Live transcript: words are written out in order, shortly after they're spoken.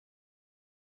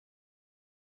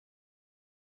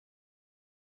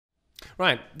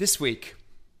Right, this week,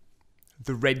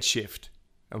 the redshift.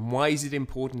 And why is it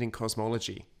important in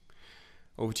cosmology?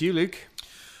 Over to you, Luke.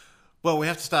 Well, we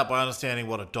have to start by understanding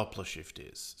what a Doppler shift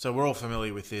is. So we're all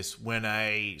familiar with this when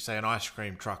say an ice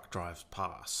cream truck drives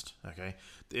past, okay?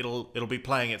 It'll be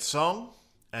playing its song,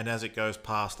 and as it goes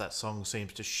past, that song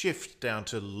seems to shift down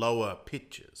to lower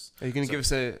pitches. Are you going to give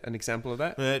us an example of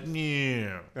that?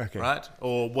 Yeah. Okay. Right?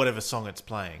 Or whatever song it's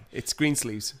playing. It's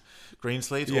Greensleeves.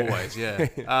 Greensleeves? Yeah. Always, yeah.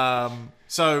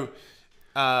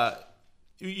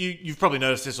 You've probably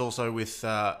noticed this also with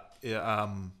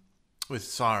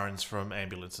sirens from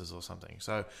ambulances or something.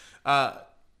 So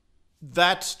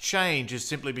that change is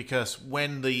simply because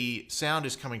when the sound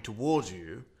is coming towards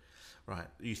you, right,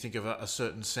 you think of a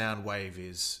certain sound wave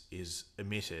is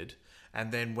emitted,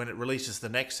 and then when it releases the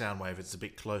next sound wave, it's a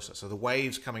bit closer. So the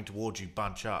waves coming towards you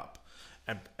bunch up,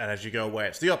 and as you go away,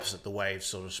 it's the opposite. The waves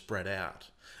sort of spread out.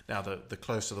 Now, the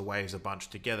closer the waves are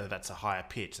bunched together, that's a higher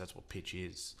pitch. That's what pitch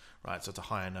is, right? So it's a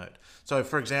higher note. So,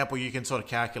 for example, you can sort of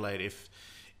calculate if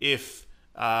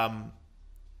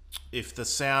the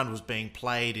sound was being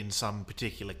played in some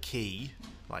particular key,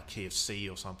 like key of C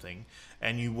or something,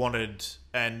 and you wanted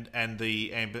and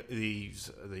the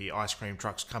ice cream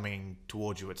truck's coming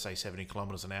towards you at say 70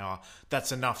 kilometers an hour,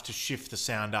 that's enough to shift the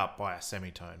sound up by a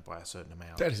semitone by a certain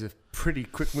amount. That is a pretty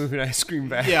quick moving ice cream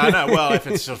van. Yeah, I know. Well, if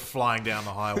it's sort of flying down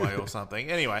the highway or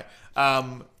something. Anyway,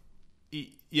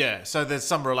 yeah. So there's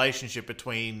some relationship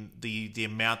between the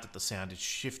amount that the sound is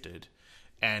shifted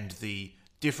and the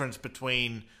difference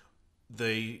between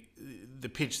the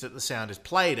pitch that the sound is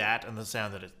played at and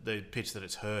the pitch that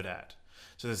it's heard at.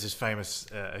 So there's this famous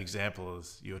example,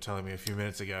 as you were telling me a few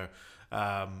minutes ago.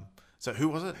 So who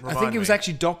was it? I think it was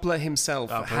actually Doppler himself.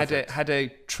 Oh, had a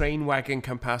train wagon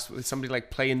come past with somebody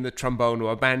like playing the trombone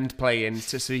or a band playing,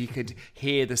 just so you could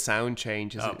hear the sound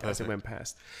change as it went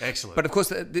past. Excellent. But of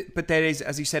course, but there is,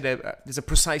 as you said, there's a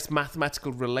precise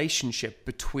mathematical relationship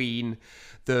between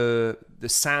the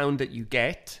sound that you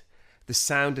get, the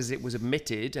sound as it was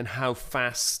emitted, and how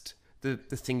fast the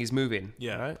thing is moving.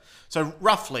 Yeah. Right? So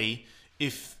roughly,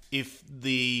 if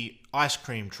the ice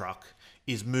cream truck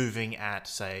is moving at,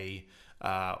 say,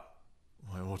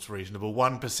 what's reasonable,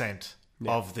 1%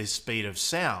 of the speed of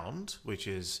sound, which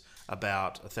is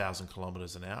about 1,000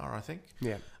 kilometers an hour, I think.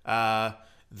 Yeah.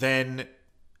 Then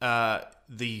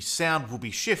the sound will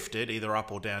be shifted either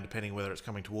up or down, depending whether it's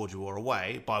coming towards you or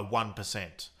away, by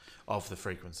 1% of the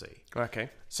frequency.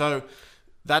 Okay. So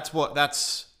that's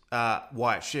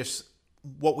why it shifts.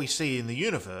 What we see in the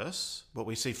universe, what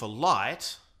we see for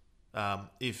light,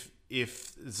 if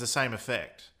it's the same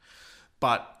effect.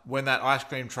 But when that ice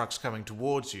cream truck's coming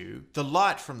towards you, the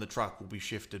light from the truck will be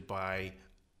shifted by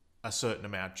a certain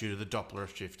amount due to the Doppler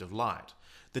shift of light.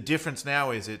 The difference now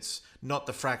is it's not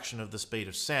the fraction of the speed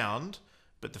of sound,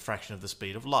 but the fraction of the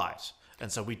speed of light.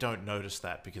 And so we don't notice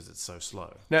that because it's so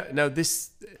slow. Now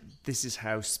this is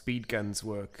how speed guns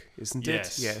work, isn't it?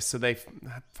 Yes. Yeah. So they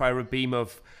fire a beam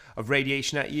of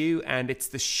radiation at you, and it's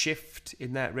the shift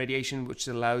in that radiation which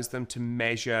allows them to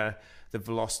measure the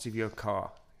velocity of your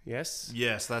car. Yes?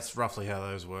 Yes, that's roughly how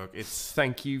those work.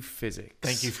 Thank you, physics.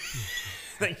 Thank you.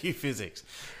 Thank you, physics.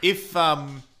 If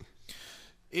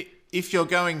you're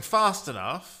going fast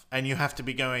enough and you have to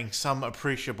be going some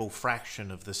appreciable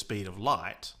fraction of the speed of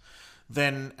light,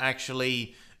 then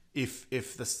actually if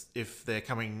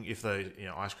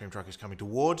the ice cream truck is coming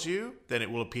towards you, then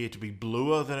it will appear to be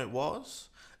bluer than it was.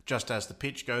 Just as the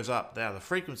pitch goes up, now the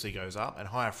frequency goes up, and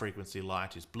higher frequency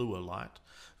light is bluer light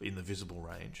in the visible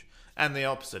range. And the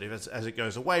opposite, as it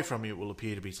goes away from you, it will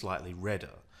appear to be slightly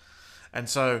redder. And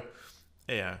so,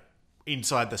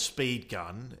 inside the speed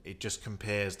gun, it just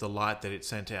compares the light that it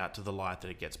sent out to the light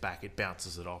that it gets back. It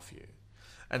bounces it off you.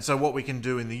 And so what we can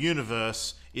do in the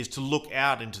universe is to look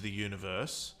out into the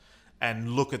universe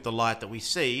and look at the light that we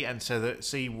see and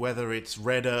see whether it's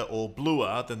redder or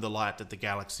bluer than the light that the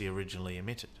galaxy originally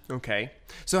emitted. Okay.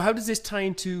 So how does this tie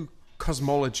into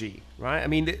cosmology, right? I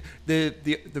mean, the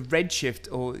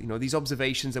redshift, or these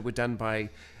observations that were done by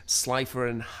Slipher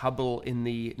and Hubble in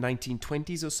the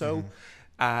 1920s or so,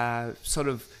 sort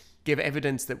of give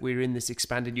evidence that we're in this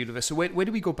expanded universe. So where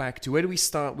do we go back to? Where do we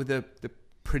start with the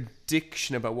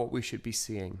prediction about what we should be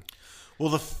seeing? Well,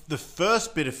 the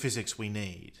first bit of physics we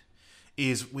need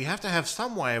is we have to have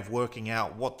some way of working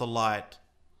out what the light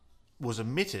was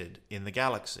emitted in the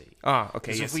galaxy. Okay.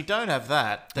 Because yes. if we don't have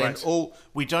that, then Right.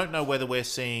 we don't know whether we're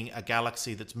seeing a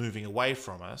galaxy that's moving away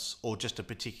from us or just a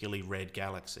particularly red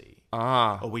galaxy.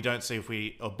 Or we don't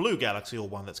see a blue galaxy or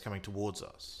one that's coming towards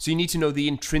us. So you need to know the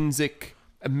intrinsic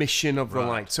emission of the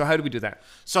light. So how do we do that?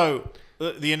 So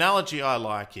the analogy I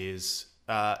like is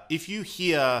if you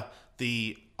hear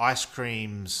the ice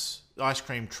cream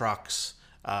truck's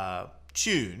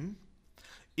tune,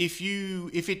 if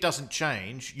it doesn't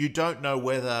change, you don't know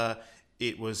whether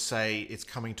it was, say, it's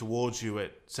coming towards you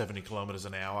at 70 kilometers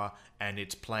an hour and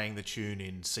it's playing the tune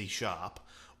in C sharp,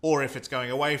 or if it's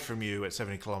going away from you at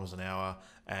 70 kilometers an hour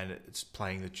and it's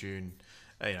playing the tune,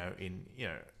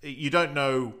 you don't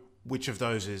know which of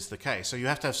those is the case. So you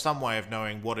have to have some way of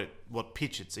knowing what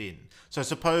pitch it's in. So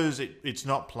suppose it's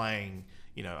not playing,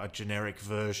 a generic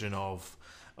version of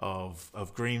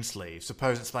Greensleeve.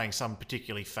 Suppose it's playing some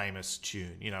particularly famous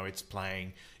tune. It's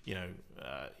playing,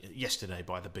 Yesterday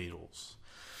by the Beatles.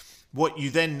 What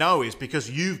you then know is, because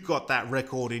you've got that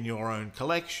record in your own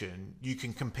collection, you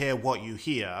can compare what you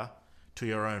hear to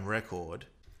your own record.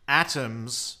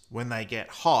 Atoms, when they get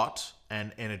hot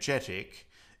and energetic,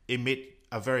 emit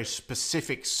a very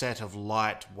specific set of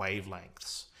light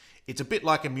wavelengths. It's a bit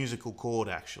like a musical chord,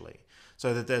 actually.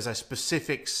 So that there's a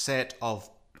specific set of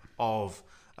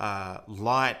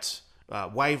light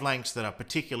wavelengths that are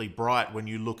particularly bright when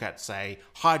you look at, say,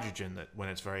 hydrogen when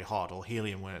it's very hot, or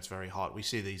helium when it's very hot. We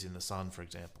see these in the sun, for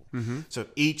example. Mm-hmm. So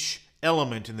each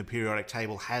element in the periodic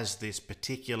table has this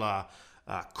particular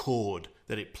chord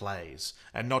that it plays,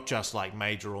 and not just like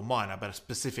major or minor, but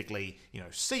specifically,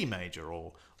 C major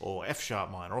or F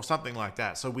sharp minor or something like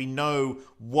that. So we know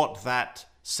what that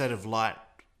set of light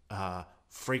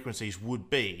frequencies would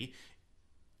be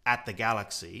at the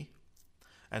galaxy.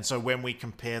 And so when we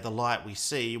compare the light we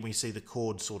see the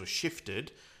chord sort of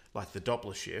shifted, like the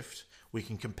Doppler shift, we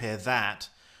can compare that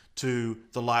to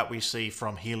the light we see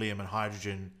from helium and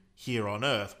hydrogen here on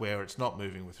Earth, where it's not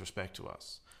moving with respect to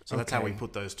us. So that's how we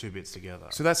put those two bits together.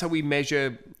 So that's how we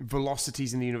measure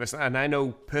velocities in the universe. And I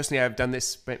know personally I've done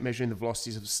this measuring the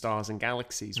velocities of stars and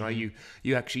galaxies, right? Mm-hmm.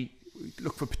 You actually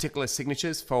look for particular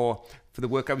signatures. For the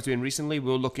work I was doing recently,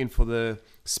 we were looking for the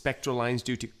spectral lines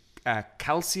due to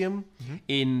calcium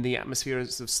in the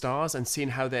atmospheres of stars, and seeing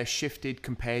how they're shifted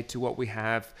compared to what we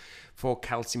have for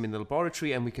calcium in the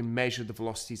laboratory, and we can measure the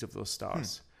velocities of those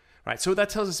stars. Right, so that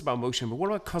tells us about motion, but what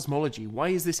about cosmology? Why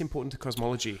is this important to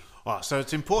cosmology? Oh, so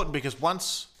it's important because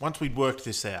once we'd worked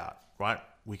this out, right,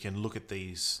 we can look at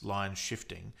these lines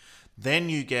shifting. Then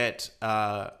you get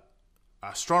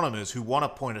astronomers who want to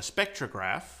point a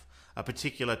spectrograph, a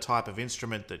particular type of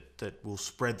instrument that will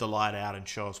spread the light out and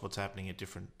show us what's happening at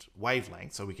different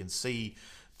wavelengths, so we can see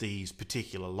these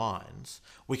particular lines.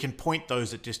 We can point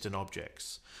those at distant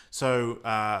objects. So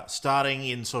starting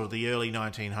in sort of the early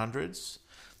 1900s,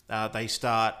 they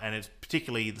start, and it's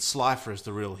particularly Slipher is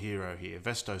the real hero here,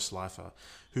 Vesto Slipher,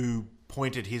 who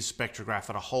pointed his spectrograph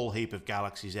at a whole heap of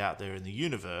galaxies out there in the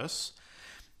universe.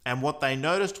 And what they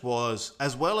noticed was,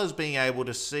 as well as being able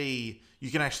to see,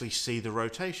 you can actually see the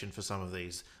rotation for some of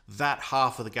these. That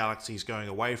half of the galaxy is going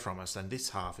away from us, and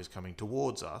this half is coming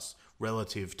towards us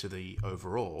relative to the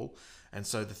overall. And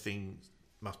so the thing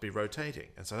must be rotating.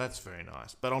 And so that's very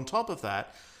nice. But on top of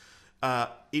that,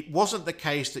 it wasn't the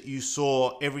case that you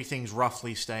saw everything's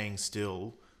roughly staying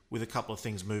still with a couple of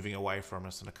things moving away from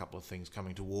us and a couple of things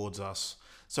coming towards us,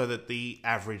 so that the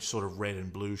average sort of red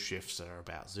and blue shifts are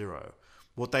about zero.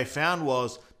 What they found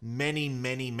was many,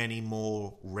 many, many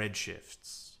more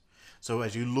redshifts. So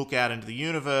as you look out into the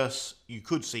universe, you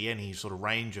could see any sort of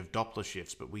range of Doppler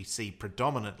shifts, but we see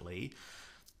predominantly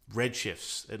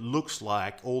redshifts. It looks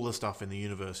like all the stuff in the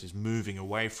universe is moving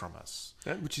away from us.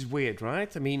 Which is weird,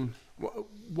 right? I mean,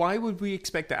 why would we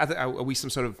expect that? Are we some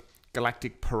sort of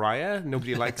galactic pariah?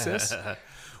 Nobody likes us?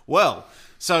 Well,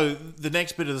 so the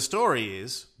next bit of the story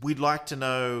is we'd like to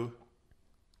know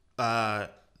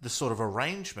the sort of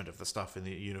arrangement of the stuff in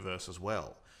the universe as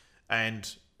well.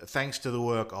 And thanks to the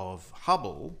work of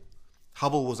Hubble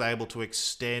was able to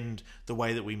extend the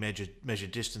way that we measure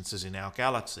distances in our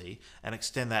galaxy and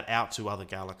extend that out to other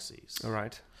galaxies. All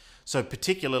right. So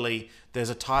particularly, there's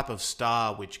a type of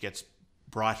star which gets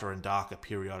brighter and darker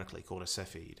periodically called a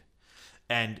Cepheid.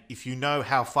 And if you know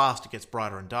how fast it gets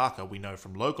brighter and darker, we know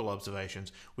from local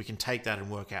observations, we can take that and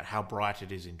work out how bright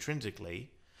it is intrinsically.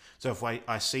 So if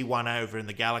I see one over in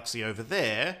the galaxy over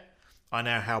there, I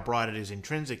know how bright it is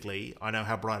intrinsically, I know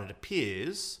how bright it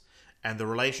appears, and the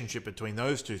relationship between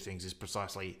those two things is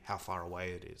precisely how far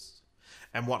away it is.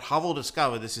 And what Hubble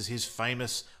discovered, this is his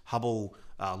famous Hubble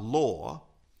law,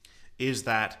 is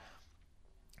that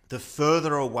the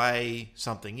further away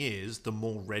something is, the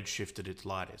more redshifted its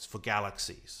light is for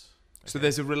galaxies. Okay? So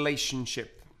there's a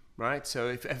relationship, right? So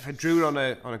if I drew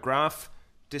it on a graph,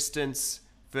 distance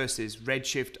versus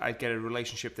redshift, I'd get a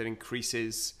relationship that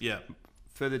increases. Yeah.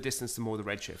 Further distance, the more the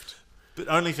redshift. But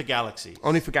only for galaxies.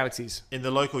 Only for galaxies. In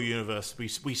the local universe, we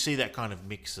see that kind of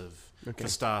mix of the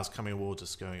stars coming towards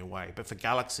us, going away. But for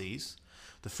galaxies,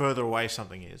 the further away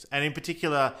something is. And in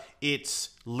particular, it's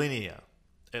linear,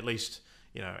 at least,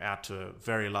 out to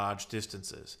very large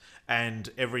distances. And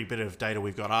every bit of data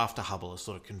we've got after Hubble has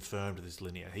sort of confirmed this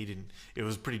linear. It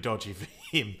was pretty dodgy for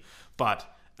him. But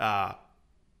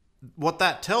what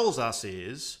that tells us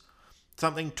is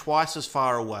something twice as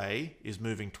far away is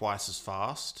moving twice as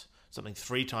fast. Something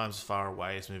 3 times as far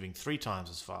away is moving 3 times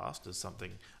as fast as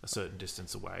something a certain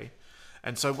distance away.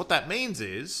 And so what that means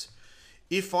is,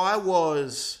 if I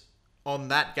was on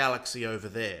that galaxy over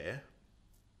there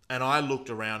and I looked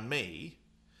around me,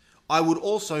 I would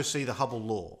also see the Hubble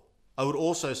law. I would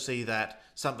also see that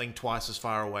something twice as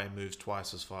far away moves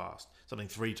twice as fast. Something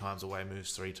 3 times away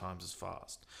moves 3 times as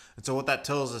fast. And so what that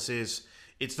tells us is,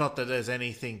 it's not that there's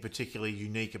anything particularly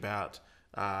unique about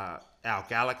our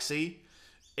galaxy.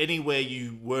 Anywhere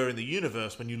you were in the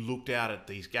universe, when you looked out at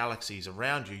these galaxies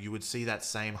around you, you would see that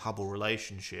same Hubble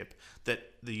relationship, that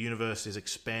the universe is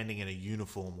expanding in a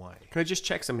uniform way. Can I just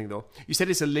check something though? You said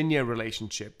it's a linear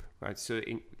relationship, right? So,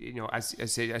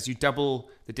 as you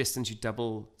double the distance, you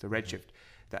double the redshift.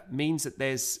 That means that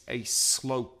there's a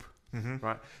slope,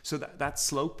 right? So that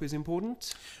slope is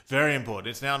important? Very important.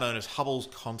 It's now known as Hubble's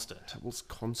constant. Hubble's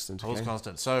constant. Hubble's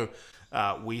constant. So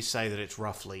we say that it's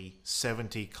roughly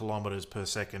 70 kilometers per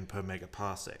second per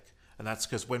megaparsec. And that's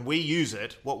because when we use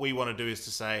it, what we want to do is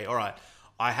to say, all right,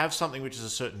 I have something which is a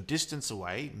certain distance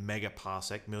away,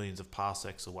 megaparsec, millions of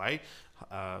parsecs away.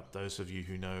 Those of you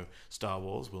who know Star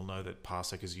Wars will know that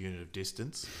parsec is a unit of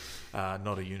distance,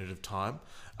 not a unit of time.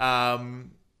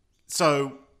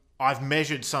 So I've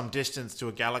measured some distance to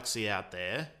a galaxy out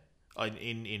there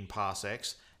in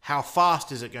parsecs. How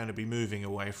fast is it going to be moving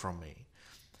away from me?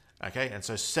 Okay, and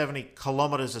so 70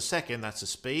 kilometers a second, that's the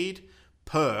speed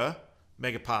per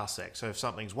megaparsec. So if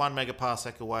something's 1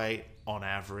 megaparsec away, on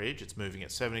average, it's moving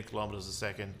at 70 kilometers a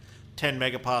second. 10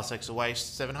 megaparsecs away,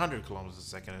 700 kilometers a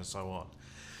second, and so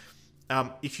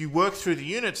on. If you work through the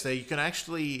units there, you can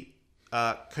actually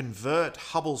convert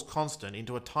Hubble's constant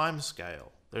into a time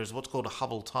scale. There's what's called a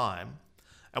Hubble time.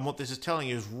 And what this is telling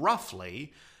you is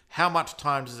roughly how much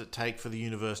time does it take for the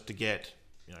universe to get,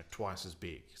 twice as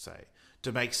big, say,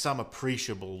 to make some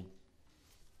appreciable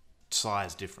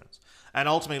size difference. And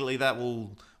ultimately that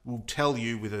will tell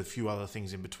you, with a few other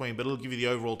things in between, but it'll give you the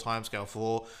overall timescale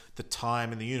for the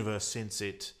time in the universe since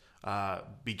it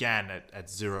began at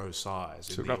zero size.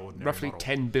 So in the ordinary roughly model.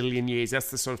 10 billion years. That's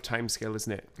the sort of timescale,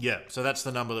 isn't it? Yeah, so that's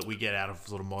the number that we get out of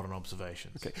sort of modern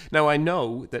observations. Okay. Now, I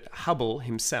know that Hubble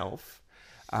himself,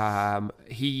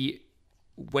 he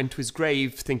went to his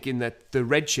grave thinking that the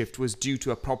redshift was due to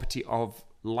a property of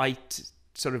light,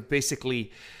 sort of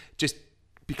basically just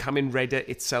becoming redder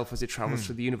itself as it travels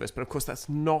through the universe. But of course, that's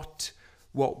not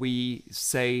what we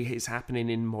say is happening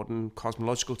in modern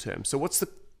cosmological terms. So what's the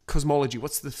cosmology?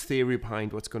 What's the theory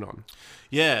behind what's going on?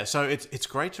 Yeah, so it's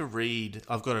great to read.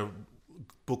 I've got a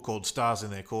book called Stars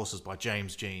in Their Courses by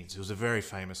James Jeans, who was a very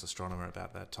famous astronomer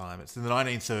about that time. It's in the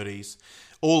 1930s.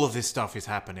 All of this stuff is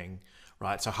happening,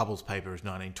 right? So Hubble's paper is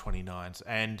 1929.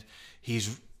 And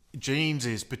Jeans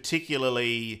is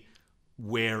particularly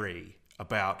wary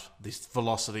about this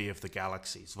velocity of the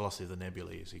galaxies, velocity of the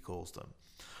nebulae, as he calls them.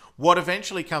 What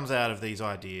eventually comes out of these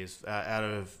ideas,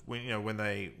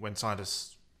 when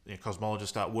scientists, cosmologists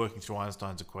start working through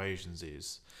Einstein's equations,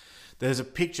 is there's a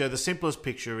picture. The simplest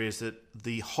picture is that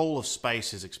the whole of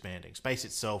space is expanding. Space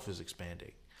itself is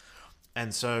expanding.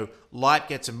 And so light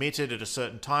gets emitted at a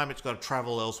certain time. It's got to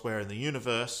travel elsewhere in the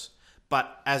universe.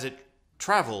 But as it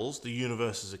travels, the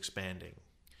universe is expanding.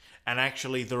 And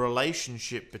actually, the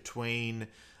relationship between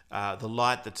the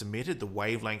light that's emitted, the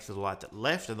wavelength of the light that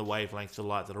left, and the wavelength of the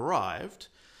light that arrived,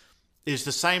 is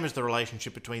the same as the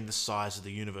relationship between the size of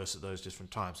the universe at those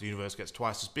different times. The universe gets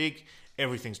twice as big,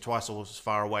 everything's twice as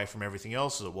far away from everything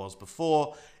else as it was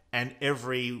before, and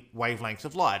every wavelength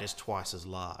of light is twice as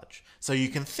large. So you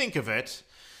can think of it,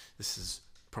 this is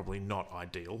probably not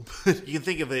ideal, but you can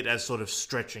think of it as sort of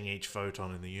stretching each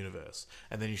photon in the universe.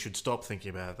 And then you should stop thinking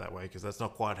about it that way, because that's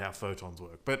not quite how photons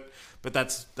work. But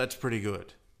that's pretty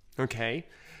good. Okay.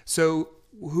 So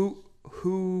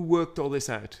who worked all this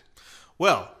out?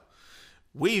 Well,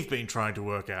 we've been trying to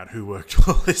work out who worked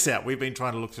all this out. We've been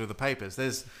trying to look through the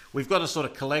papers. We've got a sort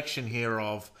of collection here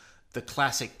of the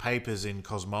classic papers in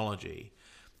cosmology.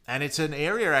 And it's an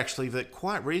area, actually, that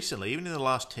quite recently, even in the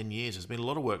last 10 years, there's been a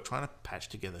lot of work trying to patch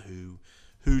together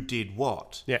who did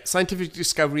what. Yeah, scientific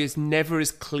discovery is never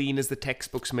as clean as the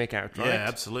textbooks make out, right? Yeah,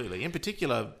 absolutely. In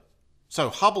particular, so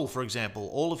Hubble, for example,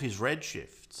 all of his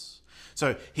redshifts.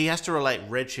 So he has to relate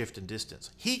redshift and distance.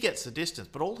 He gets the distance,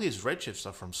 but all his redshifts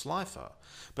are from Slipher.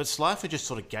 But Slipher just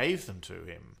sort of gave them to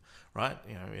him, right?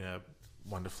 In a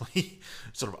wonderfully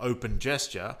sort of open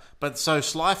gesture. But so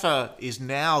Slipher is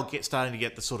now starting to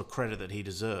get the sort of credit that he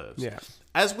deserves. Yeah.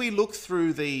 As we look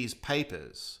through these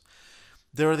papers,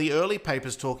 there are the early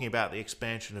papers talking about the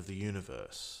expansion of the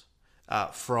universe.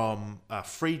 From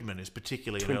Friedman is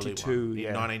particularly an early one.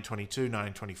 In 1922,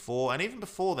 1924, and even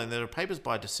before then, there are papers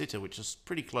by De Sitter, which is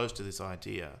pretty close to this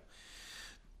idea.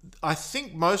 I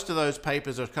think most of those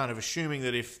papers are kind of assuming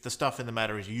that if the stuff in the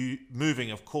matter is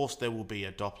moving, of course there will be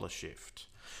a Doppler shift.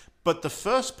 But the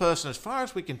first person, as far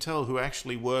as we can tell, who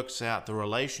actually works out the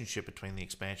relationship between the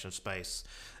expansion of space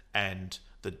and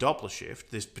the Doppler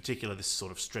shift, this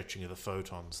sort of stretching of the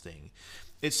photons thing,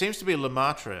 it seems to be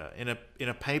Lemaitre in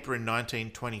a paper in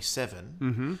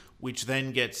 1927, which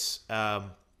then gets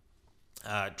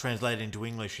translated into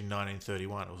English in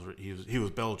 1931. He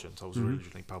was Belgian, so it was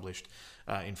originally published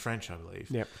in French, I believe.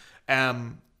 Yep.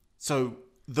 So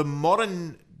the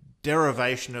modern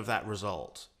derivation of that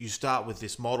result, you start with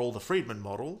this model, the Friedman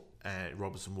model,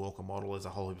 Robertson-Walker model, there's a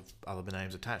whole heap of other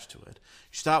names attached to it.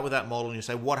 You start with that model and you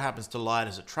say, what happens to light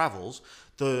as it travels?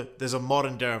 There's a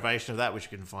modern derivation of that, which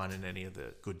you can find in any of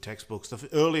the good textbooks. The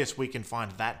earliest we can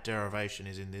find that derivation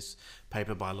is in this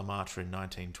paper by Lemaitre in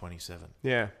 1927.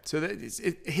 Yeah, so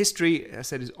history, I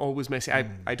said, is always messy.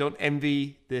 I don't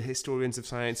envy the historians of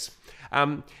science.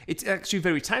 It's actually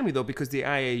very timely, though, because the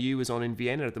IAU is on in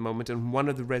Vienna at the moment, and one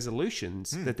of the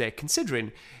resolutions that they're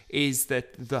considering is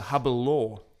that the Hubble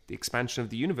law, the expansion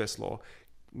of the universe law,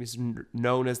 is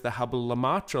known as the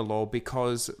Hubble-Lemaitre law,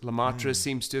 because Lemaitre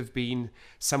seems to have been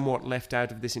somewhat left out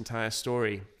of this entire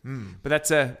story. But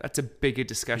that's a bigger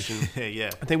discussion.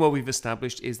 Yeah. I think what we've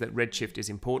established is that redshift is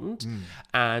important,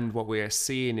 and what we are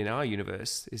seeing in our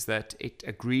universe is that it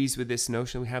agrees with this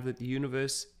notion we have that the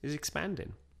universe is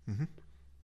expanding.